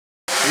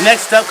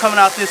Next up, coming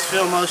out this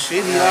Fillmore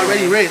shit, he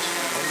already rich.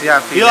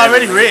 Yeah, he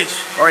already rich.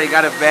 Already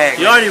got a bag.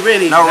 He already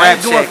ready. No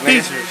rap doing check,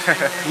 features.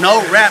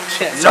 No rap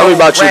check. Tell me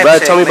about you, bro.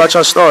 Tell me about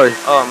your story.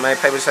 Oh man,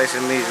 paper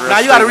chasing me. Now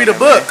you gotta read a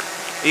book.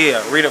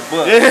 Yeah, read a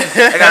book.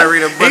 I gotta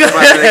read a book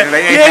about this. You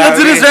ain't gonna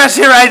do this rap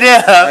shit right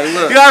there. Like,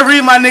 look. You gotta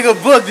read my nigga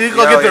book. You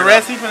gonna get the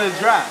rest. He finna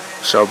drop.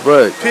 So,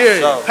 book.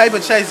 Period. Paper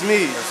chase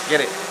me. Let's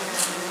get it.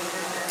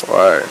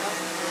 Alright.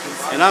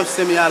 And I'm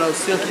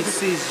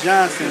Semiautocec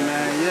Johnson,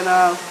 man. You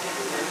know.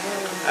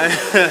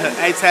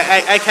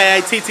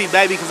 AKA TT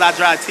baby, cause I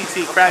drive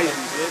TT crazy.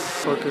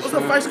 What's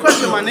the first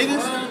question, my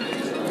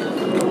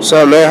niggas? What's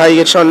up, man? How you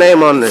get your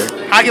name on there?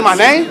 How I get my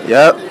name?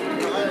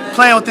 Yep.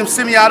 Playing with them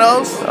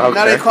semi-autos. Okay.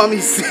 Now they call me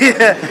C.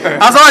 I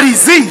was already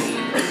Z.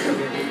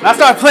 And I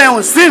started playing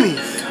with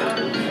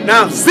semis.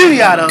 Now I'm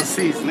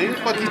Semiautocec,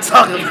 nigga. What the fuck you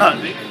talking about,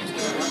 nigga?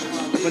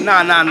 But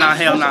nah,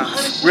 hell nah.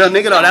 Real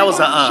nigga though, that was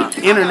a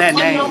internet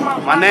name.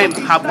 My name,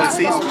 Hot Boy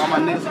C's. All my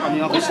niggas call me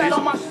Uncle C's.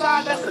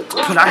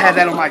 But I had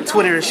that on my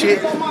Twitter and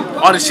shit.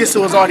 All the shit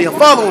so was already a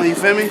following, you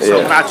feel me? So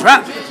when I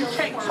dropped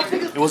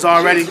it was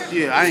already,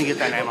 yeah, I didn't get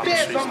that name off the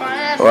streets.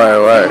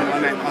 Right. My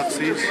name Uncle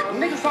C's.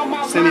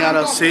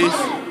 Semiautocec,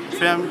 you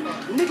feel me?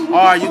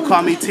 Or you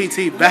call me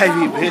TT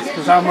baby, bitch,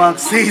 cause I'm Uncle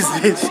C's,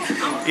 bitch.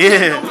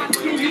 Yeah.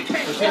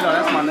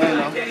 That's my name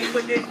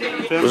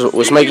though.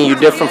 What's making you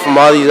different from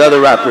all these other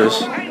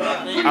rappers?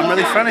 I'm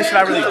really from this shit.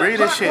 I really breathe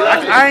this shit.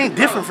 I ain't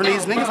different from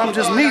these niggas. I'm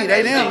just me.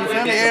 They them. You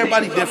feel me?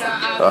 Everybody different.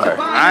 Right.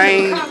 I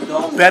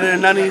ain't better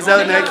than none of these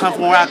other niggas. They come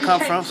from where I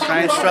come from, so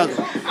I ain't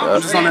struggling.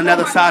 I'm just on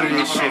another side of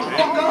this shit, man.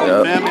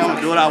 You feel me? I'm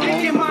gonna do what I want.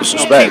 I'm gonna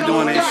keep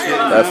doing this shit.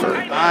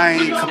 Definitely. I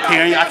ain't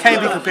comparing. I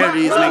can't be compared to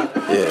these niggas.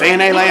 Yeah. They in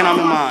their lane, I'm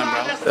in mine,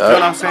 bro. You know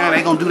what I'm saying?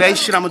 They gonna do their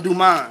shit, I'm gonna do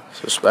mine.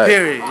 Respect.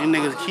 Period. You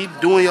niggas keep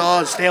doing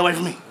y'all. Stay away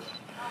from me.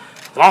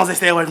 As long as they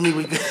stay away from me,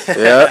 we good.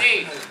 Yeah.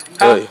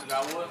 Hey.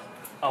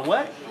 A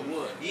what?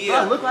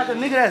 Yeah. I look like a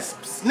nigga that's...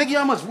 Nigga, you know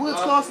how much wood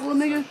costs, little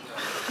nigga?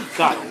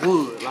 Got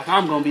wood. Like,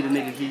 I'm gonna be the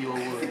nigga give you a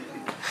wood.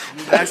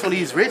 Ask one of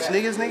these rich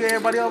niggas, nigga.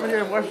 Everybody over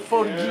here worth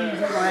 40 G's. You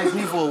gonna ask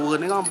me for a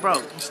wood, nigga. I'm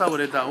broke. What's up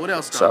with it, though? What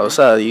else, though? So, what's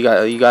up? You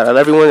got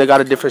everyone that got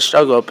a different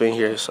struggle up in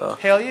here, so...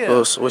 Hell yeah.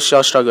 What's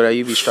your struggle that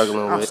you be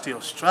struggling with? I'm still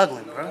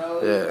struggling,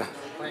 bro. Yeah.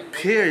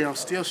 Period.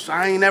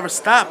 I ain't never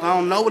stopped. I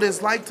don't know what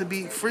it's like to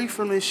be free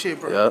from this shit,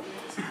 bro. Yep.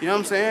 You know what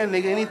I'm saying?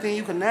 Nigga, anything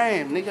you can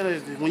name.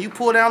 Nigga, when you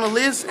pull down the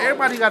list,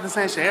 everybody got the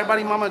same shit.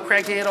 Everybody mama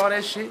crackhead, all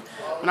that shit.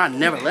 And I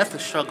never left the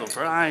struggle,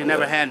 bro. I ain't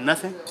never had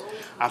nothing.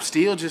 I'm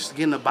still just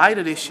getting a bite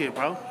of this shit,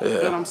 bro. Yeah. You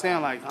know what I'm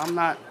saying? Like,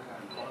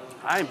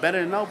 I ain't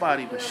better than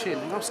nobody, but shit,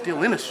 nigga, I'm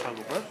still in the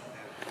struggle, bro.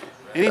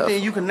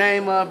 Anything you can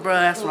name up, bro,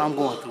 that's what I'm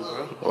going through,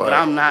 bro. Right. But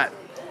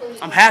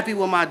I'm happy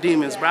with my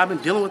demons, bro. I've been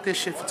dealing with this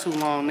shit for too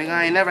long, nigga.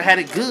 I ain't never had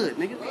it good,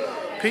 nigga.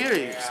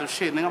 Period. So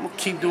shit, nigga, I'm gonna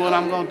keep doing what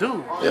I'm gonna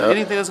do. Yep.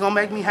 Anything that's gonna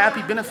make me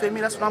happy, benefit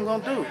me, that's what I'm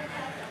gonna do.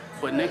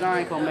 But nigga, I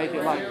ain't gonna make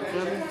it like, you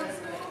feel me?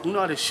 You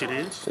know how this shit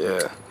is.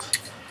 Yeah.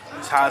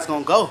 That's how it's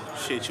gonna go.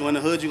 Shit, you in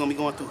the hood, you gonna be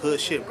going through hood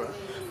shit, bro.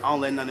 I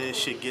don't let none of this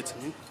shit get to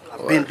me.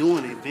 I've been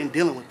doing it, been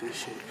dealing with this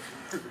shit.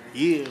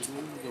 Years,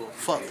 man. I don't give a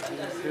fuck.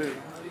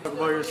 Talk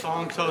about your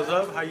song Chose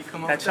Up, how you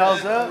come up that with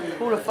Chose Up?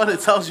 Who the fuck that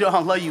tells you I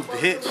don't love you,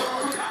 bitch?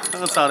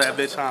 Don't tell that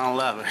bitch I don't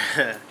love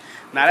her.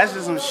 Nah, that's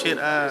just some shit,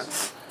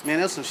 man,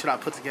 there's some shit I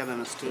put together in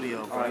the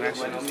studio, bro. That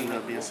shit just ended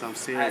up being something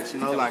serious. You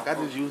know, like, I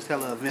just used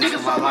hella events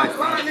in my life,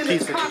 bro.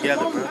 Piece it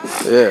together, bro.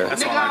 Yeah.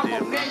 That's all I did,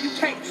 bro.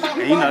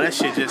 And you know, that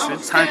shit just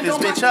turned this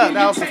bitch up.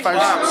 That was the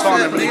first song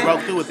that really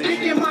broke through with this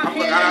shit.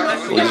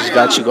 We just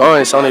got you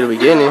going. It's only the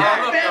beginning.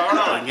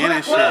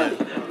 Beginning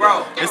shit.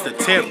 It's the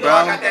tip,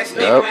 bro.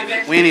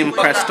 Yep. We ain't even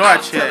press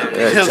start yet.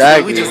 Yeah,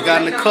 exactly. We just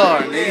got in the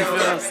car, nigga. You feel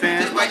what I'm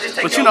saying?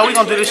 But you know, we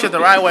gonna do this shit the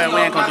right way and we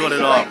ain't gonna do it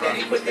at all, bro.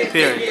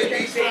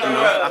 Period. You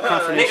know, I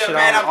come from this shit.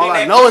 All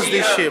I know is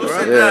this shit, bro.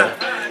 Yeah.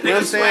 You know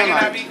what I'm saying?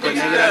 Like, but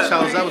nigga, that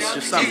Chose Up was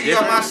just something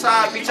different on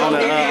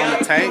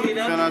the tape. You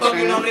feel what I'm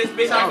saying?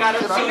 I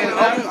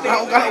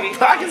don't got no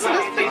pockets in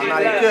this thing. I'm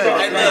not even good.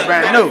 This is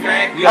brand new.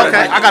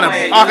 Okay, I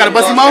gotta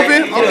bust him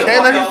open.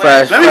 Okay, let me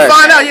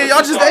find out. Yeah,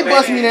 y'all just they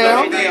bust me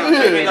down.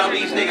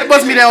 They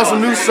bust me down with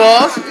some new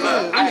sauce.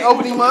 Yeah.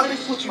 Open him up.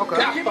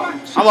 Okay.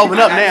 I'm open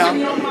up now.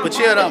 But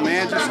chill up,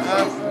 man. Just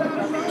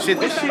shit,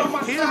 this shit.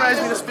 He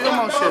reminds me to spill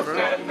more shit, bro.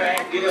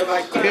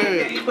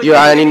 Period. You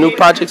got any new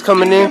projects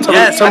coming in? Tell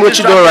me what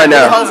you doing right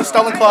now. Hoes and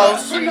stolen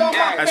clothes.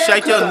 I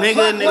shake your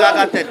nigga. Nigga, I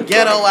got that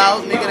ghetto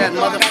out. Nigga, that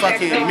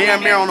motherfucking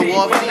mirror on the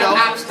wall video.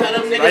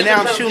 Right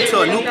now I'm shooting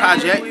to a new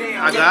project.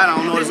 I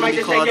don't know what it's gonna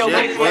be called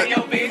yet,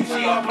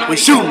 but we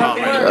shooting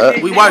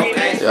already. We working.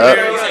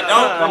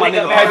 Got my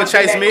nigga Paper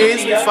Chase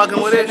Miz. We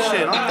fucking with it.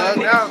 Shit, I'm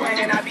thugged out.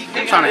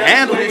 I'm trying to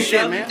handle this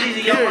shit, man.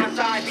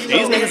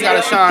 These niggas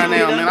gotta shine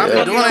now, man. I've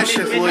been doing this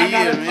shit for a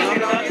year, man.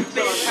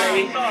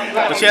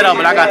 But shit up,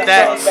 but I got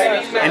that.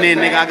 And then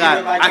nigga,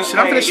 I'm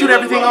finna shoot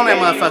everything on that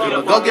motherfucker,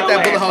 but go get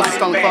that Bullet Holes and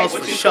Stolen Clothes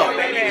for sure.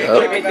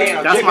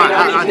 That's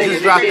I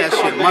just dropped that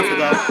shit a month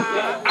ago.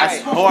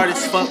 That's hard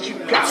as fuck.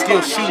 I'm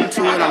still shooting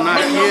to it. I'm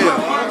not here.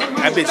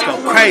 That bitch go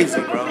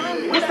crazy, bro.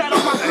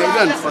 Ain't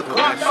nothing fucking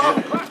with that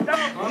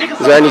shit. Is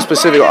there any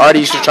specific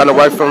artists you're trying to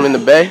work from in the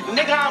Bay?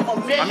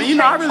 I mean, you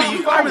know, I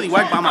really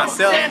work by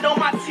myself,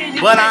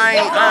 but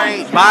I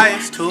ain't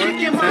biased to it.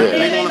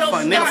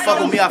 Nigga fuck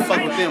with me, I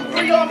fuck with them,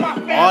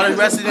 bro. All the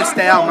rest of this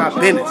stay out my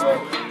business, bro.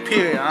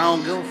 Period. I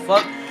don't give a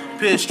fuck.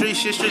 Period. Street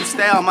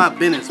stay out my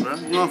business, bro.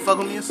 You wanna fuck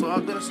with me? It's all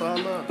good. It's all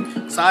love.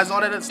 Besides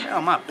all that, stay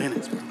out my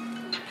business, bro.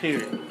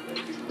 Period.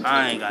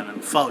 I ain't got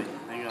nothing for you,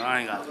 nigga. I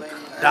ain't got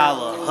a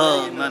dollar,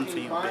 hug, nothing for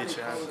you, bitch.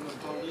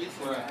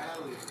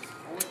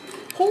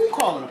 Who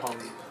calling the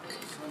police?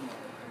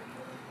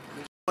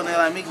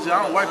 Like me, cause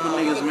I don't work with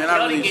niggas, man.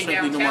 I really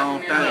strictly do my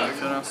own thing. You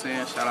feel what I'm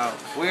saying? Shout out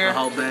the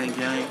whole bang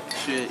gang,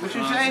 shit. You know what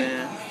I'm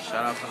saying?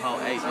 Shout out to the whole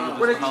 8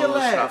 niggas, the whole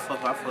shot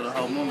fuck out for the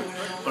whole moment.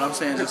 But I'm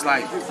saying just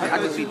like I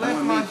just be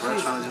doing me, bro,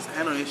 trying to just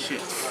handle this shit.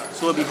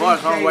 So it'd be hard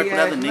if I don't work with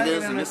other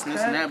niggas and this and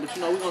that. But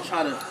you know we gonna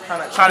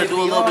try to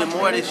do a little bit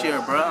more this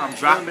year, bro. I'm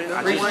dropping.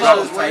 I just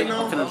dropped the tape.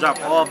 I'm finna drop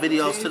all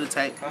videos to the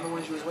tape.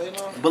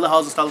 Bullet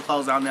holes and stolen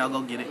clothes out now.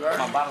 Go get it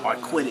or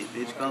quit it,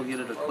 bitch. Go get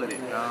it or quit it.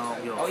 I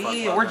don't give a fuck. Oh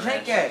yeah, where's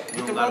Jake at?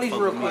 You don't gotta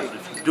fuck with me, but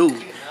if you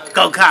do,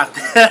 go cop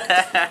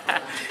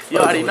that. You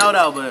already know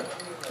though, but.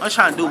 I'm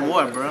trying to do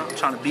more, bro. I'm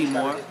trying to be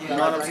more. You know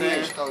what I'm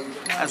saying?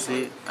 That's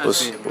it.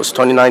 What's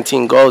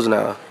 2019 goals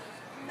now?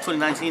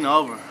 2019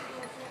 over.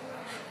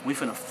 We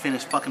finna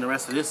finish fucking the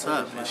rest of this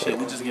up and shit.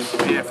 We just getting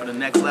prepared for the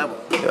next level.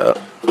 Yeah.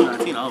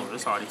 2019 over.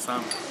 It's already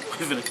something.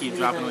 We finna keep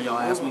dropping on your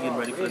ass. We getting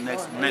ready for the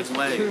next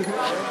wave.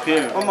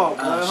 Period. Shit, we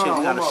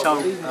got a show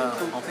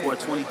on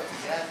 420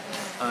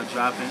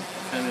 dropping.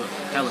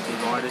 Hella big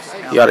artists.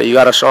 You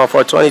got a show on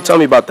 420? Tell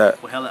me about that.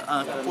 Well,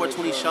 hella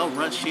 420 show,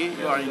 run shit.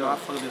 You already know I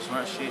fuck with this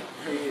run shit.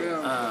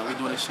 We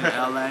doing this shit in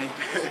LA. You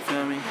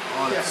feel me?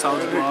 All the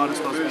Soulja Boy, all the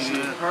supposed to be here.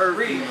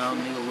 You know,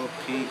 nigga Lil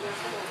Pete,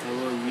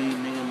 Lil Yee,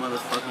 nigga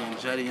motherfucking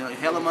Jetty.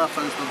 Hella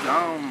motherfuckers, but I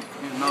don't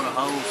even know the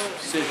whole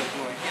city.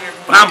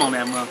 But I'm on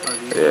that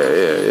motherfucker.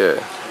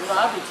 Yeah.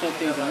 I do 10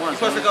 things at once.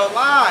 Supposed to go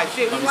live.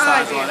 Shit, we live.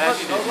 All that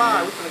shit, go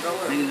live. We finna go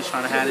live. Niggas just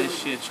trying to have this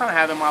shit. Trying to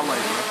have it my way,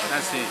 bro.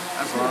 That's it.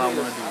 That's all I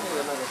want to do.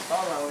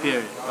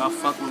 Period. If y'all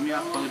fuck with me, I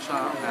fuck with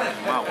y'all. I'm having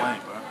it my way,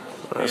 bro.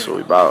 That's what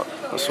we about.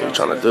 That's what we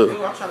trying to do.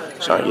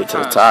 Trying to get to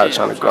the top.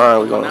 Trying to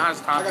grind. We gonna. Now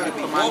it's time to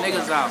put my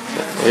niggas out, man.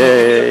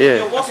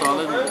 Yeah. That's all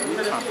it is.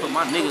 We trying to put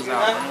my niggas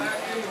out, man.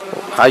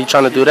 How you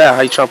trying to do that?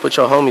 How you trying to put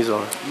your homies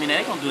on? I mean,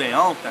 they gonna do their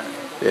own thing.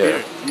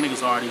 Yeah. Them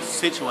niggas already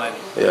situated.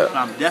 Yeah. But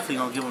I'm definitely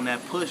gonna give them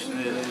that push.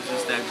 It's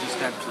just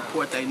that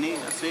support they need.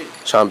 That's it.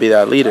 Trying to be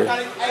that leader. Nah, I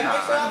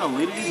ain't no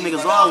leader. These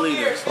niggas all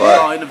leaders. Right. They're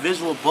all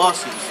individual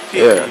bosses.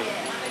 Period. Yeah.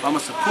 I'm gonna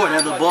support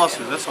other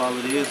bosses. That's all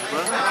it is,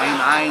 bro.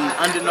 I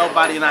ain't under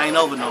nobody and I ain't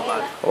over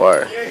nobody.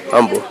 Or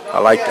humble. I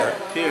like that.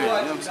 Period. You know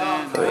what I'm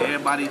saying? Yeah.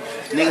 Everybody,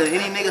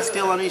 any nigga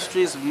still on these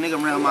streets,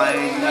 nigga around my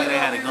age, nigga, they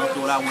had to go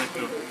through what I went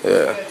through.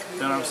 Yeah.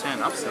 You know what I'm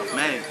saying? I'm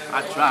self-made.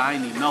 I try. I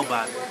ain't need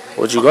nobody.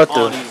 What'd you go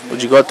through?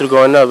 What'd you go through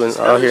growing up and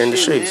out here in the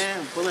streets?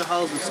 Man, bullet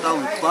holes and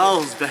stolen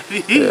clothes,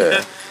 baby.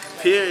 Yeah.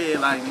 Period.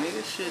 Like,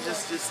 nigga, shit,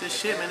 just this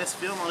shit, man. This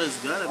film on this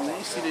gutter, man.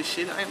 You see this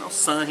shit? Ain't no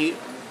sun here.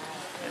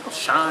 Ain't no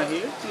shine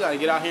here. You gotta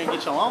get out here and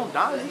get your own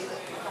diamond.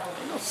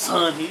 Ain't no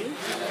sun here. You know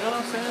what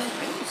I'm saying?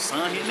 Ain't no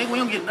sun here. Nigga, we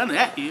don't get none of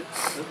that here.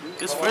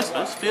 It's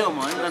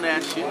Fillmore. Ain't none of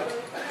that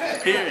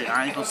shit. Period.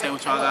 I ain't gonna say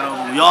what y'all got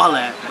over where y'all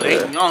at, but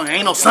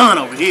ain't no sun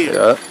over here.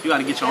 Yeah. You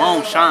gotta get your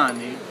own shine,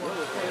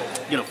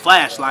 nigga. Get a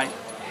flashlight. You know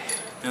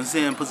what I'm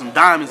saying? Put some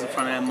diamonds in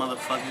front of that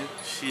motherfucker.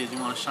 Shit, you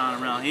wanna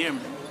shine around here,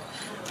 man.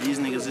 These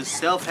niggas is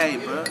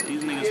self-hate, bro.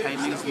 These niggas hate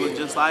niggas who look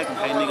just like them,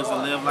 hate niggas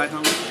that live like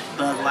them,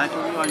 thug like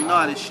them. You already know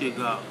how this shit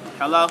go.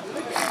 Hello? I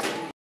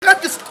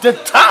got the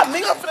top,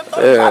 nigga. I'm finna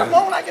throw the top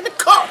on when I get the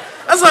car.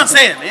 That's what I'm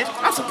saying, man.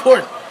 I'm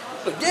supporting.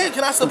 But then,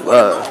 can I support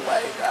Love. my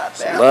way?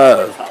 Goddamn.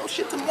 Love. Oh,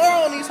 shit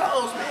tomorrow on these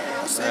hoes, man. You know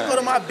what I'm saying? Go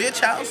to my bitch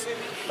house.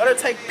 Gotta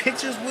take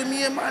pictures with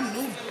me in my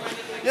new, you know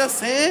what I'm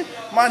saying?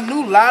 My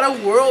new Lotta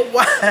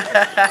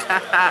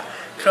worldwide.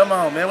 Come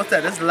on, man. What's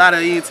that? That's Lotta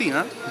ENT,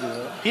 huh?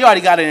 Yeah. He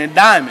already got it in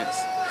diamonds.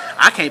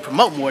 I can't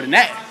promote more than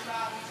that.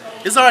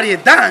 It's already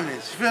in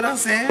diamonds. You feel what I'm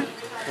saying?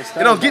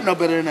 It don't get no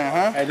better than that,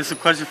 huh? Hey, this is a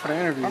question for the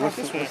interview. What's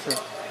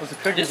the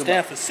cookie? This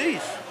stand for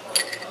cease.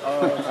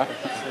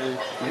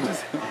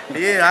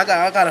 Yeah,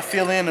 I gotta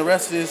fill in the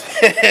rest of this.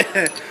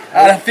 I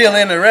gotta fill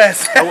in the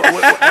rest. And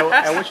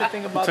what you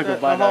think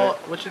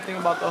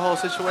about the whole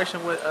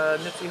situation with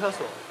Nipsey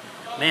Hussle?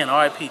 Man,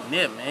 R.I.P.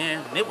 Nip,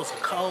 man. Nip was a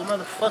cold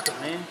motherfucker,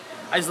 man.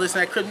 I just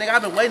listen to that crib, nigga.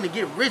 I've been waiting to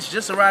get rich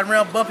just to ride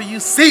around bumping you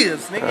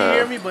seers, nigga. You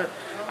hear me? But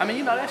I mean,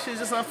 you know, that shit's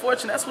just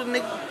unfortunate. That's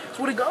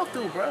what it go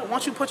through, bro.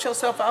 Once you put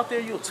yourself out there,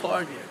 you're a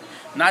target.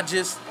 Not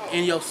just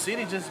in your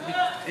city, just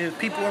in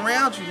people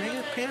around you,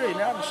 nigga. Period.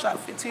 Now I've been shot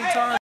 15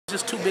 times.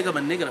 Just too big of a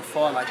nigga to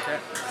fall like that.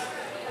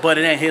 But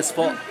it ain't his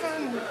fault.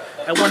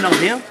 That wasn't on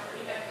him.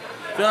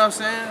 Feel what I'm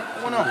saying?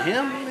 It wasn't on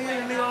him.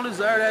 Nigga don't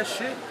deserve that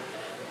shit.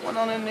 Wasn't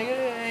on that nigga.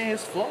 It ain't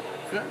his fault.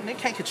 Nigga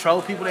can't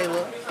control people they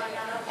love.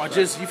 Or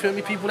just, you feel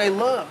me, people they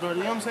love, bro.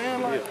 You know what I'm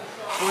saying? Like,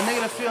 for a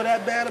nigga to feel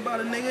that bad about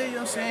a nigga, you know what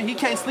I'm saying? He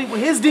can't sleep with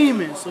his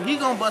demons, so he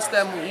gonna bust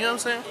that move, you know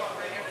what I'm saying?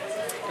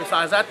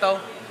 Besides that, though,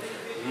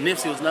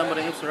 Nipsey was nothing but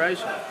an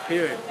inspiration,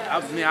 period.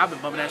 I've been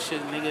bumping that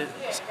shit, nigga,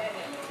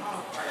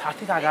 I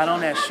think I got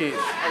on that shit.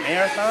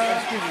 Marathon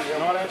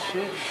and all that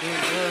shit.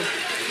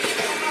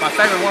 My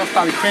favorite one's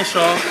probably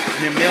Crenshaw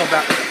and then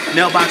Mailbox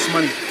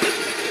Money.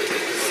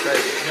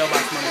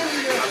 Mailbox Money.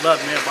 I love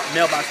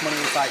Mailbox Money.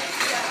 It's like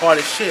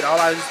hard as shit.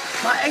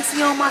 My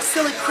XE on my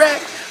silly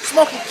crack,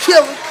 smoking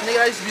killer.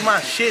 Nigga, that used to be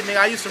my shit, nigga.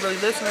 I used to really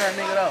listen to that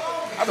nigga though.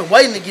 I've been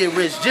waiting to get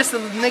rich. Just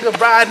a nigga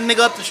ride nigga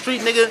up the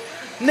street, nigga.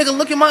 Nigga,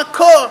 look at my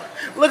car.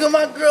 Look at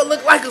my girl,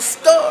 look like a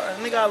star.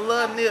 Nigga, I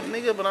love Nip,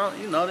 nigga, but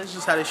you know, that's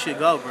just how this shit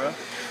go, bro.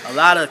 A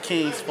lot of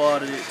kings fall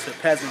to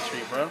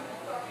peasantry, bro.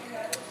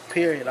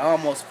 Period. I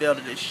almost fell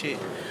to this shit.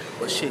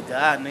 But shit,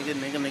 God, nigga,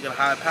 the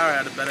high power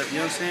had a better, you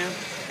know what I'm saying?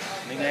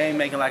 Nigga ain't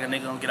making like a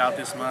nigga gonna get out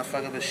this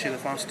motherfucker, but shit,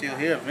 if I'm still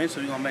here,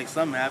 eventually we gonna make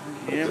something happen.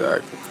 You hear me?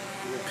 Exactly.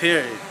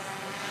 Period.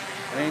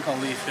 I ain't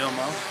gonna leave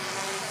Fillmore.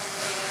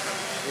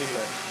 If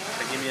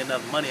they give me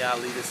enough money, I'll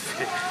leave this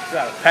bitch. You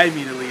gotta pay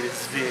me to leave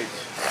this bitch.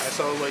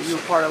 So, like, you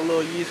part of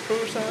Lil Yee's crew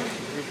or something?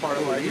 You part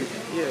of, like,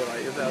 yeah,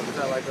 like, is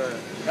that like a...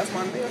 That's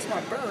my nigga, that's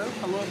my brother,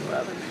 that's my little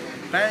brother.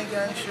 Bang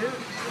gang shit.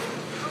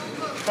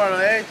 Part of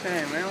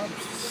everything, man. I'm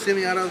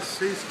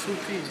Semiautocec,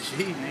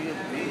 2PG, nigga,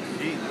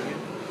 BG,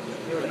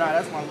 nigga. Nah,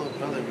 that's my little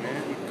brother,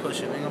 man. He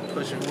pushing, nigga. I'm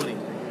pushing Woody.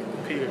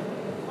 Period.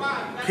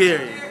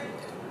 Period.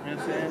 You know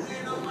what I'm saying?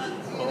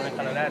 But when it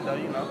comes to that, though,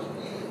 you know,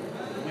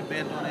 we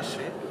been doing this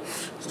shit.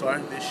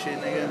 Started this shit,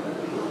 nigga.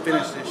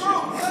 Finish this shit.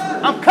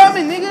 I'm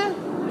coming, nigga.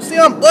 You see,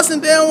 I'm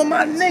busting down with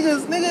my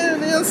niggas, nigga.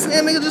 You know what I'm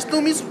saying? Nigga just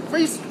threw me some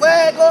free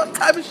swag, all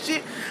type of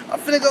shit. I'm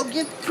finna go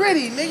get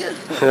pretty,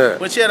 nigga.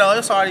 But yeah, though,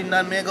 it's already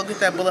nothing, man. Go get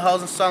that bullet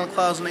holes and selling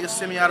clothes, nigga.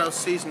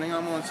 Semiautocec, nigga.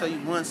 I'm gonna tell you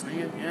once, nigga.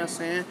 You know what I'm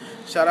saying?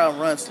 Shout out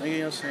Runts, nigga. You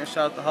know what I'm saying?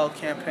 Shout out the whole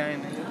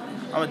campaign, nigga.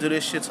 I'm gonna do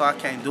this shit so I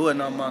can't do it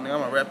no more, nigga.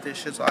 I'm gonna rep this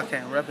shit so I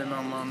can't rep it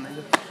no more,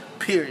 nigga.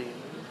 Period.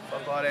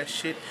 Fuck all that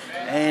shit.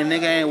 And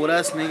nigga ain't with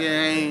us, nigga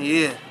ain't,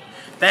 yeah.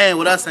 They ain't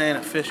with us, they ain't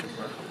official,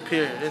 bro.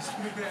 Period. It's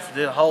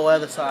the whole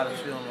other side of the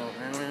film,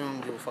 man. We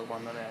don't give a fuck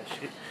about none of that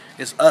shit.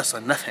 It's us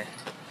or nothing.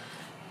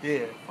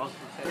 Yeah.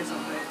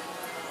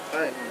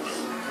 Hey.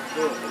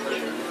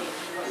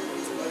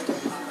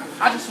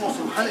 I just want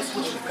some hundreds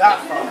what you got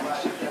from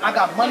me. I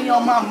got money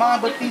on my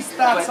mind, but these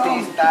stats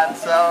on me.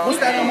 What's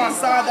that on my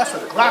side? That's a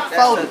Glock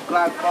 40.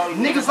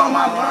 Niggas on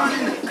my line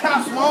and the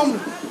cops want me.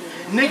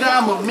 Nigga,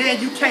 I'm a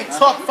man, you can't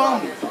talk for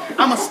me.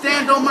 I'ma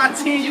stand on my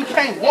 10, you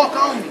can't walk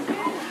on me.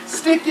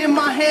 Stick in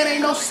my hand,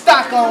 ain't no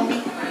stock on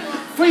me.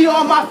 Free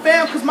all my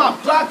fam, cause my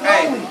block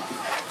on me.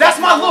 That's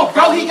my little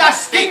bro, he got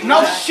stick,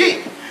 no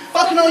shit.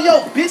 Fucking on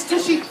your bitch till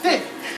she thick.